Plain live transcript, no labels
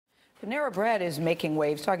Panera Bread is making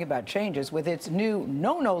waves, talking about changes, with its new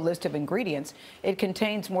no-no list of ingredients. It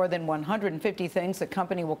contains more than 150 things the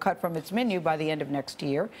company will cut from its menu by the end of next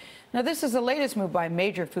year. Now, this is the latest move by a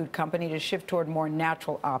major food company to shift toward more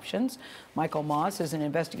natural options. Michael Moss is an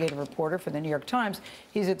investigative reporter for the New York Times.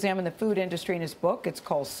 He's examined the food industry in his book. It's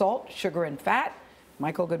called Salt, Sugar, and Fat.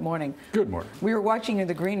 Michael, good morning. Good morning. We were watching you in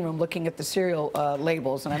the green room looking at the cereal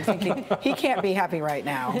labels, and I'm thinking, he can't be happy right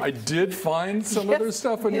now. I did find some other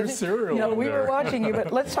stuff on your cereal. You know, we were watching you,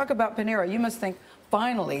 but let's talk about Panera. You must think,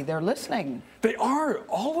 finally, they're listening. They are.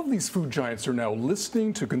 All of these food giants are now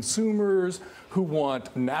listening to consumers who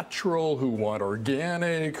want natural, who want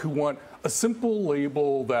organic, who want a simple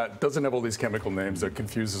label that doesn't have all these chemical names that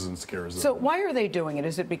confuses and scares them. So why are they doing it?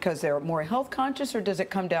 Is it because they're more health conscious, or does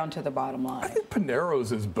it come down to the bottom line? I think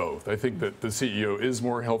Panero's is both. I think that the CEO is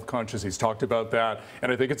more health conscious. He's talked about that.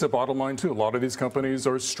 And I think it's a bottom line, too. A lot of these companies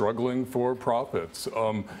are struggling for profits.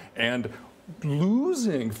 And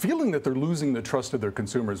feeling that they're losing the trust of their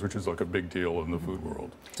consumers, which is like a big deal in the food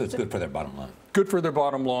world. So it's good for their bottom line. Good for their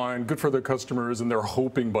bottom line, good for their customers, and they're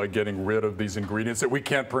hoping by getting rid of these ingredients that we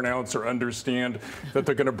can't pronounce or understand that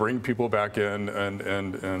they're going to bring people back in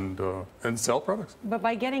and sell products. But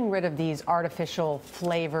by getting rid of these artificial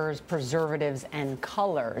flavors, preservatives, and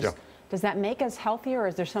colors, does that make us healthier, or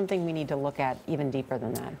is there something we need to look at even deeper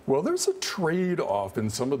than that? Well, there's a trade-off in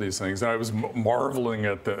some of these things, and I was marveling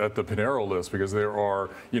at the Panera list, because there are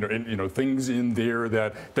things in there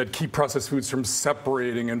that keep processed foods from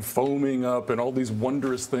separating and foaming up, and all these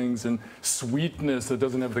wondrous things, and sweetness that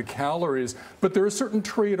doesn't have the calories. But there are certain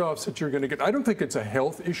trade-offs that you're going to get. I don't think it's a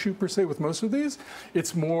health issue per se with most of these.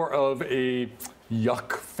 It's more of a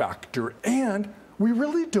yuck factor, and we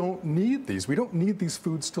really don't need these. We don't need these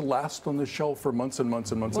foods to last on the shelf for months and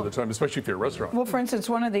months and months at a time, especially if you're a restaurant. Well, for instance,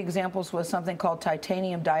 one of the examples was something called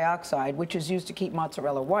titanium dioxide, which is used to keep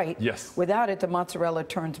mozzarella white. Yes. Without it, the mozzarella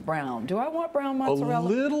turns brown. Do I want brown mozzarella? A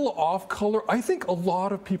little off color. I think a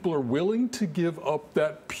lot of people are willing to give up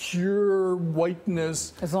that pure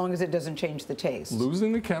whiteness. As long as it doesn't change the taste.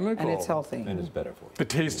 Losing the chemical. And it's healthy. And it's better for you. The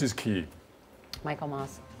taste is key. Michael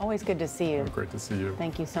Moss, always good to see you. Great to see you.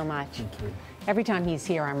 Thank you so much. Thank you. Every time he's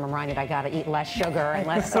here, I'm reminded I got to eat less sugar and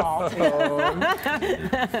less salt.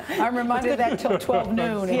 I'm reminded of that till 12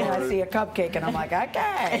 noon, and I see a cupcake, and I'm like,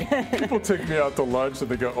 okay. People take me out to lunch, and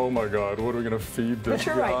they go, oh my God, what are we going to feed this But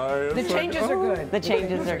you're guy? right. The It's changes are good. The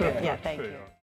changes are good. Yeah, thank you.